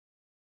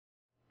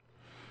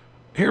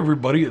Hey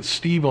everybody, it's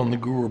Steve on the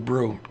Guru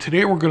Brew.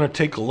 Today we're going to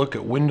take a look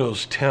at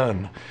Windows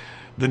 10,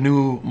 the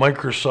new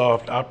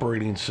Microsoft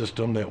operating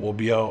system that will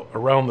be out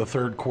around the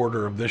third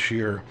quarter of this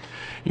year.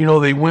 You know,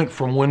 they went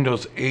from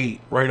Windows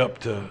 8 right up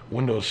to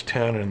Windows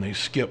 10 and they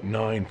skipped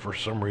 9 for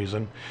some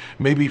reason.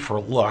 Maybe for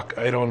luck,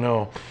 I don't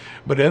know.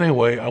 But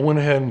anyway, I went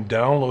ahead and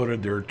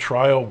downloaded their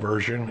trial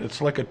version.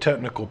 It's like a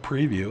technical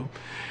preview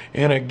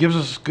and it gives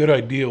us a good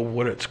idea of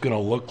what it's going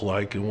to look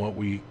like and what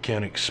we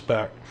can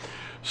expect.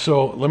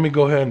 So let me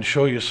go ahead and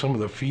show you some of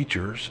the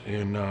features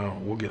and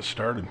we'll get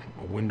started.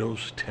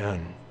 Windows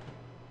 10.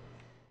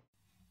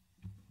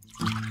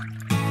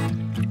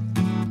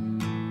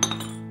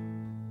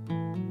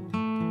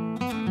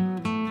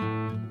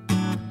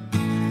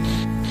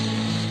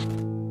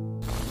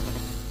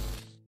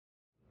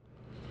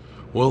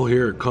 Well,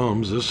 here it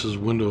comes. This is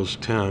Windows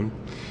 10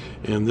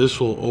 and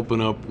this will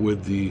open up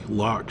with the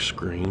lock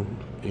screen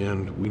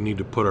and we need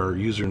to put our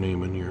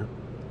username in here.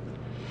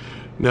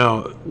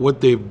 Now,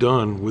 what they've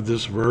done with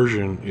this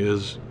version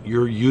is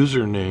your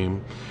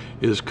username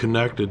is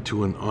connected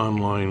to an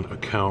online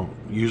account,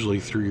 usually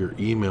through your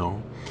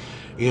email.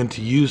 And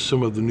to use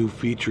some of the new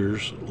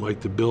features,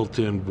 like the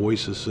built-in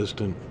voice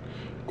assistant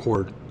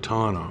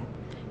Cortana,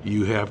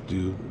 you have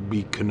to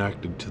be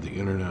connected to the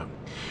internet.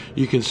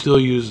 You can still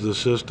use the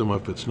system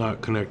if it's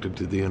not connected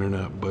to the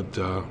internet, but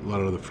a lot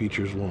of the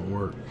features won't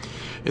work.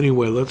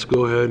 Anyway, let's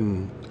go ahead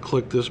and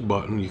click this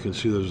button. You can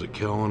see there's a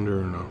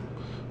calendar and a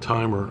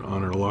timer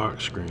on our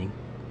lock screen,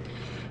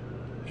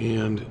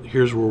 and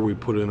here's where we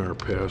put in our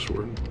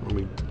password. Let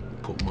me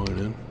put mine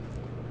in.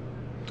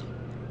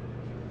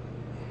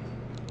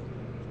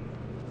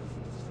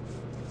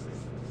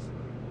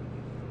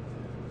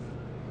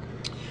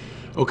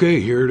 Okay,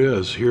 here it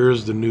is. Here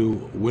is the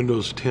new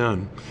Windows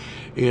 10,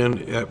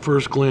 and at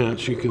first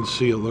glance you can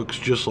see it looks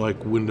just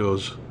like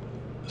Windows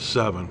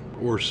 7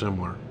 or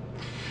similar,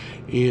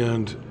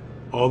 and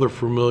all the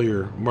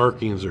familiar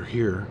markings are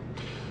here,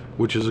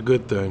 which is a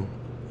good thing.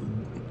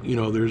 You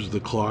know, there's the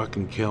clock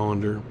and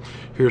calendar.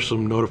 Here's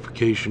some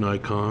notification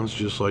icons,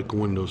 just like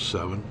Windows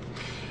 7.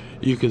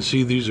 You can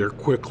see these are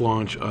quick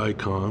launch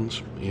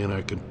icons, and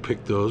I can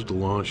pick those to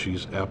launch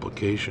these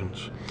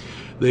applications.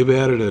 They've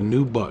added a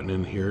new button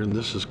in here, and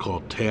this is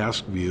called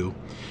Task View,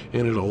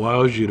 and it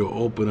allows you to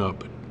open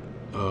up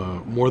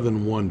more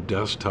than one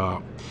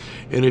desktop.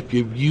 And if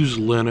you've used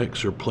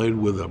Linux or played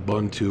with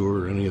Ubuntu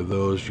or any of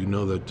those, you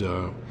know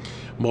that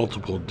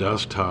multiple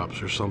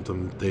desktops are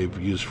something that they've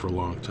used for a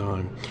long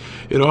time.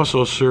 It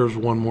also serves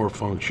one more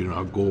function.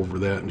 I'll go over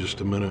that in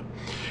just a minute.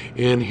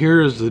 And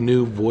here is the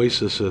new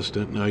voice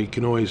assistant. Now you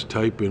can always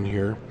type in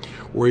here,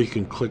 or you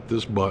can click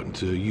this button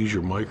to use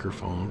your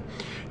microphone,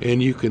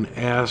 and you can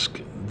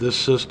ask this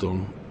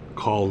system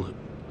called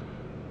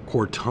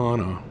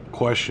Cortana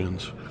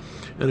Questions,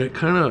 and it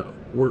kind of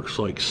works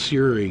like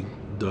Siri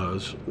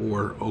does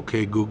or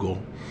OK Google,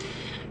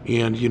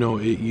 and you know,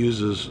 it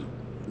uses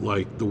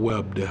like the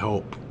web to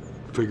help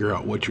figure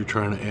out what you're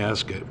trying to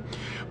ask it.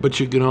 But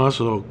you can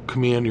also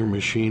command your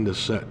machine to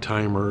set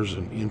timers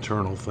and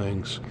internal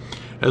things,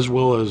 as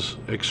well as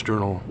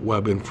external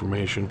web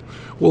information.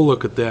 We'll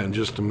look at that in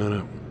just a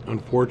minute.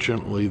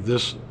 Unfortunately,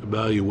 this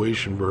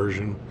evaluation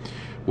version,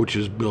 which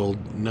is build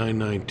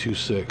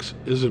 9926,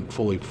 isn't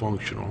fully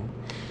functional,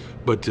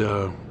 but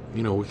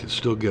you know, we can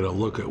still get a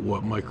look at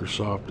what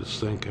Microsoft is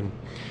thinking.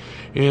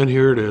 And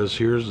here it is.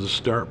 Here's the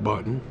start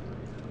button.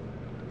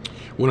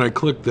 When I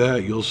click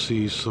that, you'll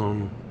see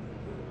some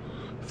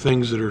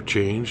things that are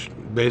changed.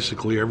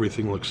 Basically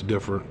everything looks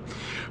different,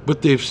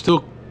 but they've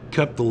still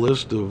kept the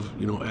list of,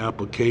 you know,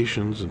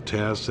 applications and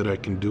tasks that I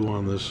can do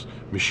on this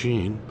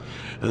machine,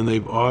 and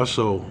they've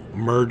also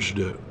merged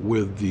it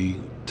with the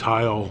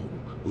tile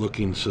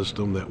looking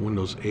system that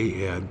Windows 8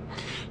 had,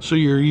 so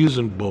you're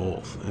using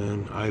both,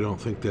 and I don't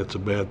think that's a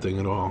bad thing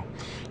at all.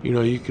 You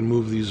know, you can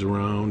move these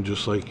around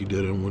just like you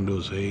did in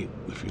Windows 8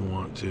 if you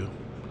want to.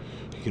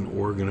 You can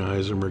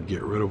organize them or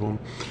get rid of them.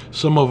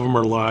 Some of them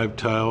are live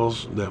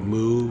tiles that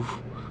move,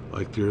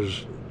 like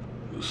there's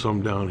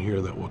some down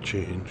here that will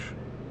change.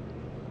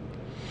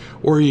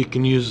 Or you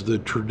can use the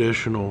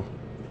traditional,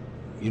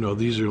 you know,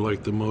 these are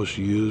like the most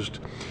used,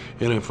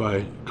 and if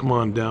I come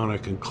on down I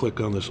can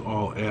click on this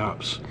all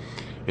apps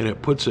and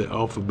it puts it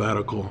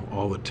alphabetical,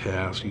 all the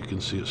tasks. You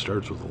can see it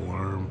starts with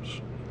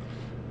alarms,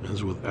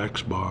 ends with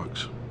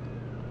Xbox.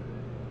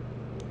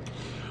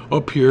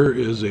 Up here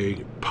is a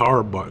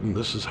power button.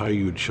 This is how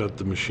you would shut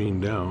the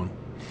machine down.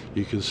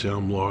 You can see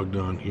I'm logged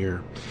on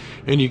here.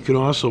 And you can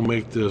also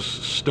make this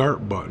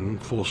start button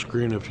full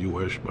screen if you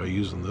wish by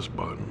using this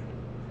button.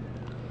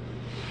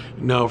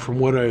 Now, from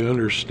what I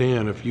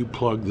understand, if you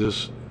plug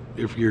this,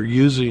 if you're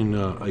using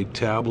a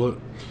tablet,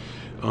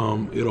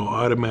 it'll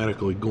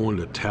automatically go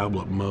into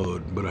tablet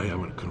mode, but I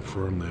haven't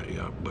confirmed that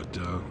yet. But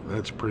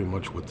that's pretty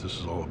much what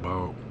this is all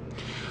about.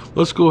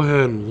 Let's go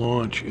ahead and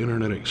launch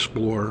Internet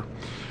Explorer.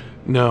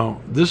 Now,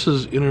 this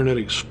is Internet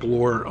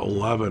Explorer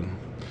 11,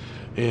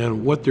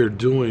 and what they're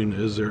doing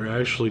is they're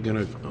actually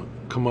going to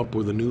come up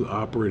with a new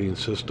operating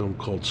system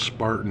called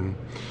Spartan,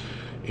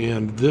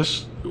 and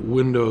this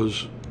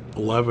Windows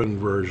 11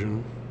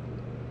 version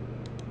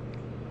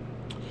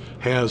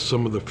has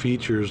some of the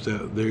features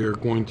that they are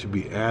going to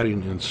be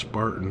adding in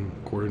Spartan,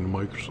 according to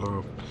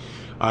Microsoft.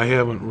 I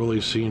haven't really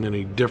seen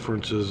any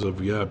differences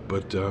of yet,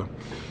 but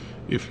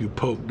if you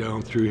poke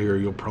down through here,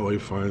 you'll probably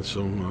find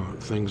some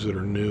things that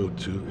are new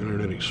to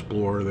Internet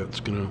Explorer that's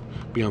going to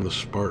be on the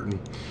Spartan.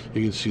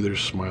 You can see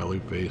there's smiley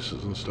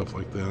faces and stuff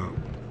like that.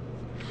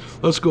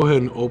 Let's go ahead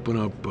and open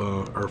up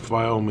our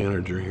file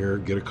manager here,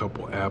 get a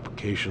couple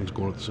applications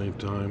going at the same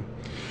time.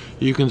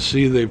 You can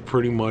see they've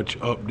pretty much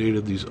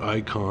updated these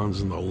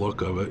icons and the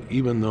look of it,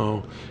 even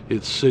though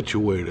it's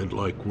situated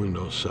like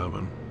Windows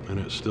 7, and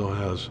it still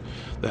has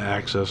the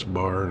access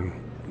bar and,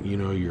 you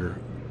know, your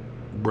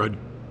bread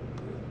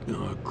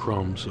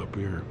crumbs up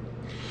here.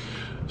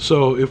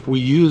 So if we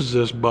use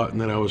this button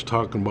that I was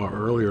talking about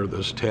earlier,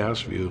 this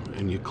task view,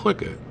 and you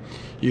click it,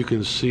 you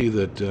can see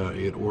that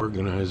it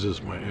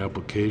organizes my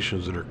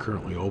applications that are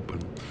currently open.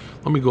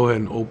 Let me go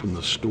ahead and open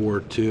the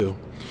store too.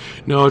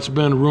 Now, it's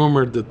been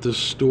rumored that this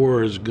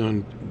store is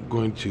going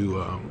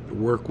to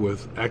work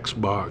with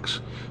Xbox,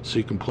 so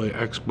you can play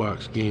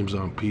Xbox games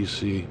on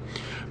PC.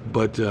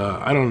 But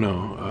I don't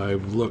know.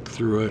 I've looked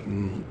through it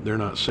and they're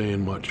not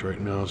saying much right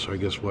now, so I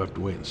guess we'll have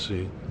to wait and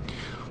see.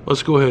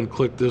 Let's go ahead and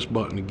click this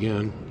button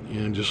again,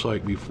 and just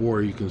like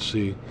before, you can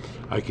see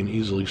I can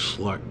easily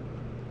select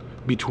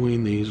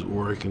between these,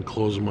 or I can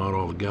close them out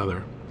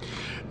altogether.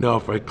 Now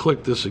if I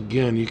click this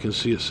again, you can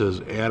see it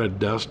says add a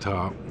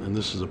desktop, and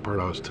this is the part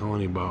I was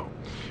telling you about.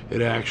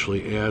 It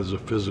actually adds a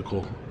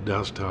physical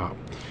desktop,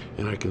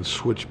 and I can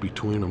switch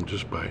between them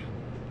just by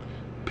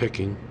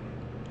picking,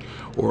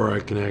 or I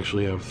can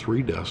actually have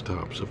 3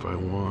 desktops if I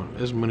want,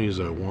 as many as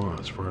I want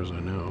as far as I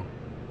know.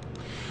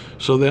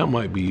 So that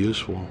might be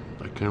useful.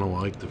 I kind of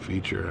like the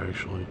feature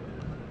actually.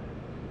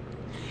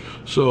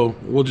 So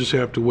we'll just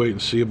have to wait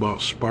and see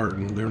about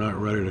Spartan. They're not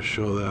ready to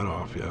show that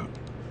off yet.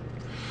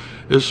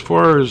 As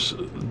far as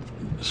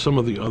some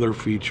of the other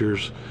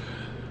features,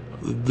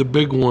 the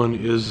big one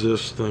is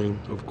this thing,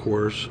 of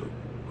course.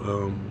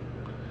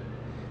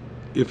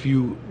 If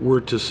you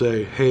were to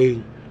say,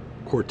 hey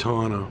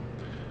Cortana,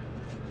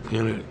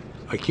 and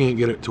I can't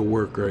get it to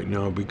work right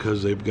now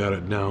because they've got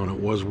it down. It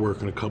was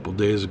working a couple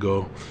days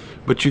ago,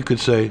 but you could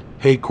say,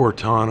 hey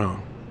Cortana,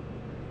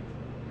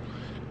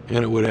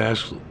 and it would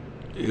ask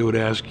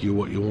you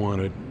what you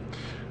wanted.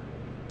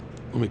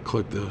 Let me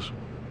click this.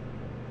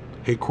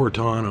 Hey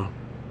Cortana,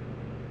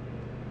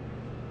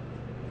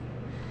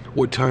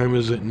 what time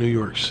is it in New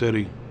York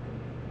City?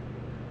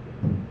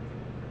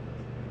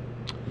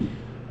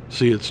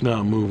 See, it's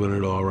not moving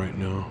at all right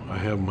now. I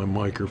have my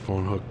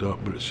microphone hooked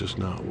up, but it's just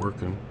not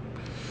working.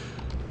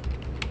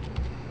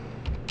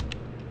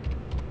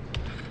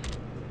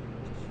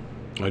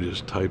 I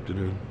just typed it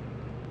in.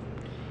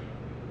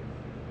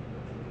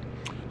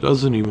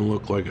 Doesn't even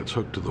look like it's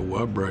hooked to the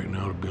web right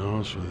now, to be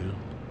honest with you.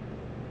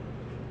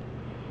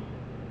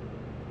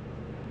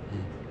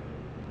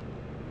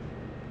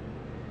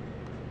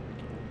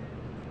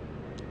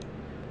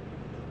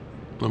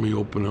 Let me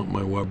open up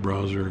my web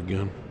browser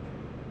again.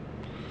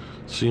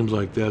 Seems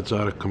like that's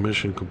out of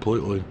commission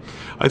completely.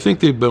 I think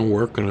they've been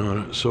working on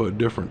it, so at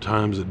different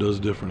times it does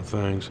different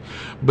things.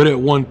 But at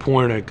one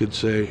point I could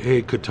say,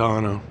 hey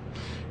Cortana,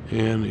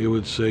 and it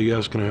would say,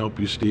 yes, can I help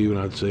you, Steve? And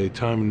I'd say,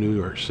 time in New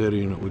York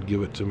City, and it would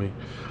give it to me.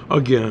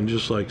 Again,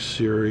 just like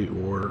Siri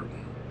or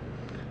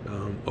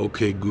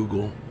OK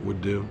Google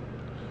would do.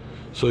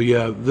 So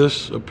yeah,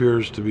 this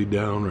appears to be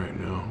down right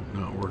now,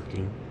 not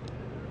working.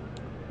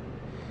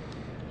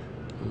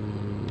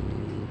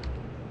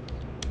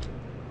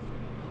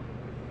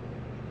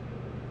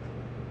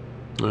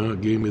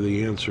 It gave me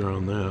the answer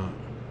on that.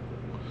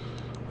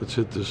 Let's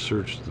hit this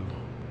search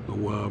the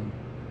web.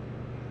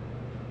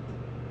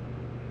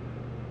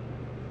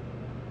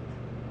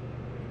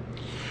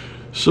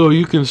 So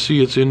you can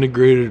see it's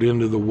integrated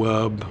into the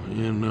web,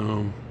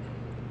 and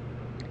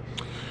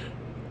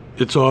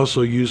it's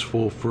also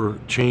useful for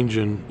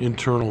changing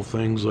internal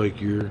things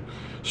like your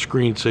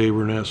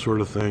screensaver and that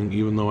sort of thing,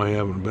 even though I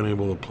haven't been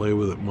able to play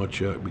with it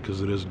much yet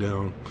because it is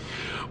down.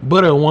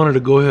 But I wanted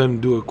to go ahead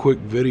and do a quick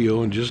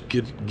video and just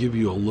give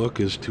you a look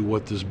as to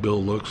what this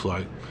build looks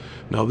like.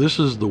 Now this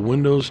is the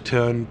Windows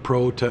 10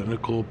 Pro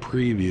Technical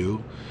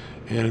Preview,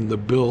 and the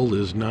build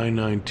is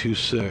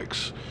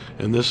 9926,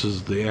 and this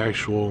is the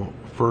actual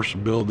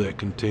first build that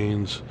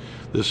contains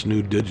this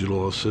new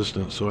digital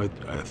assistant, so I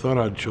thought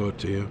I'd show it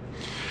to you.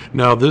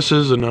 Now this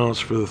is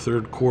announced for the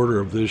third quarter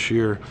of this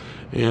year,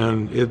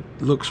 and it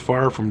looks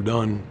far from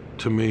done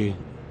to me.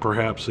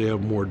 Perhaps they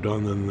have more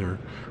done than they're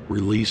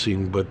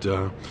releasing, but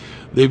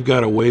they've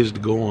got a ways to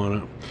go on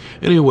it.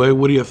 Anyway,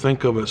 what do you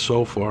think of it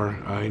so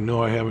far? I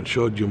know I haven't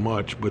showed you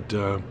much, but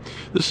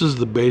this is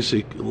the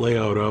basic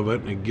layout of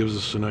it, and it gives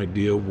us an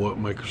idea of what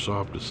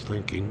Microsoft is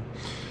thinking.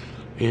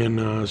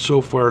 And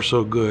so far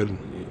so good,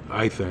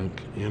 I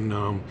think. And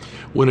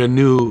when a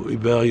new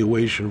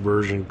evaluation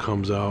version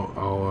comes out,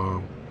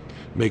 I'll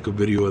make a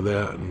video of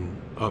that and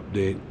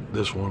update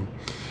this one.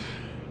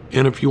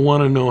 And if you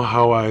want to know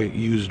how I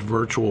used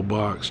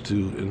VirtualBox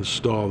to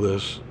install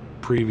this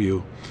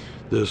preview,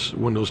 this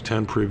Windows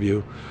 10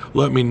 preview.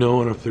 Let me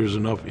know, and if there's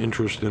enough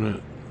interest in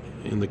it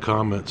in the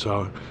comments,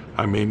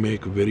 I may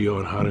make a video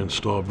on how to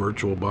install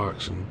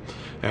VirtualBox and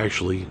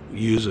actually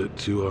use it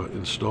to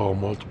install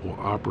multiple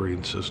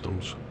operating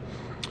systems.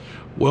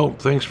 Well,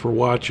 thanks for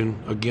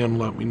watching. Again,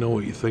 let me know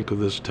what you think of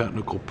this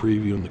technical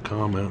preview in the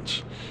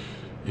comments,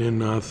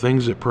 and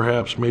things that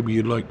perhaps maybe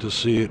you'd like to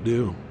see it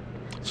do.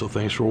 So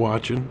thanks for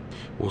watching.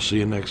 We'll see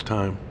you next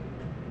time.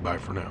 Bye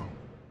for now.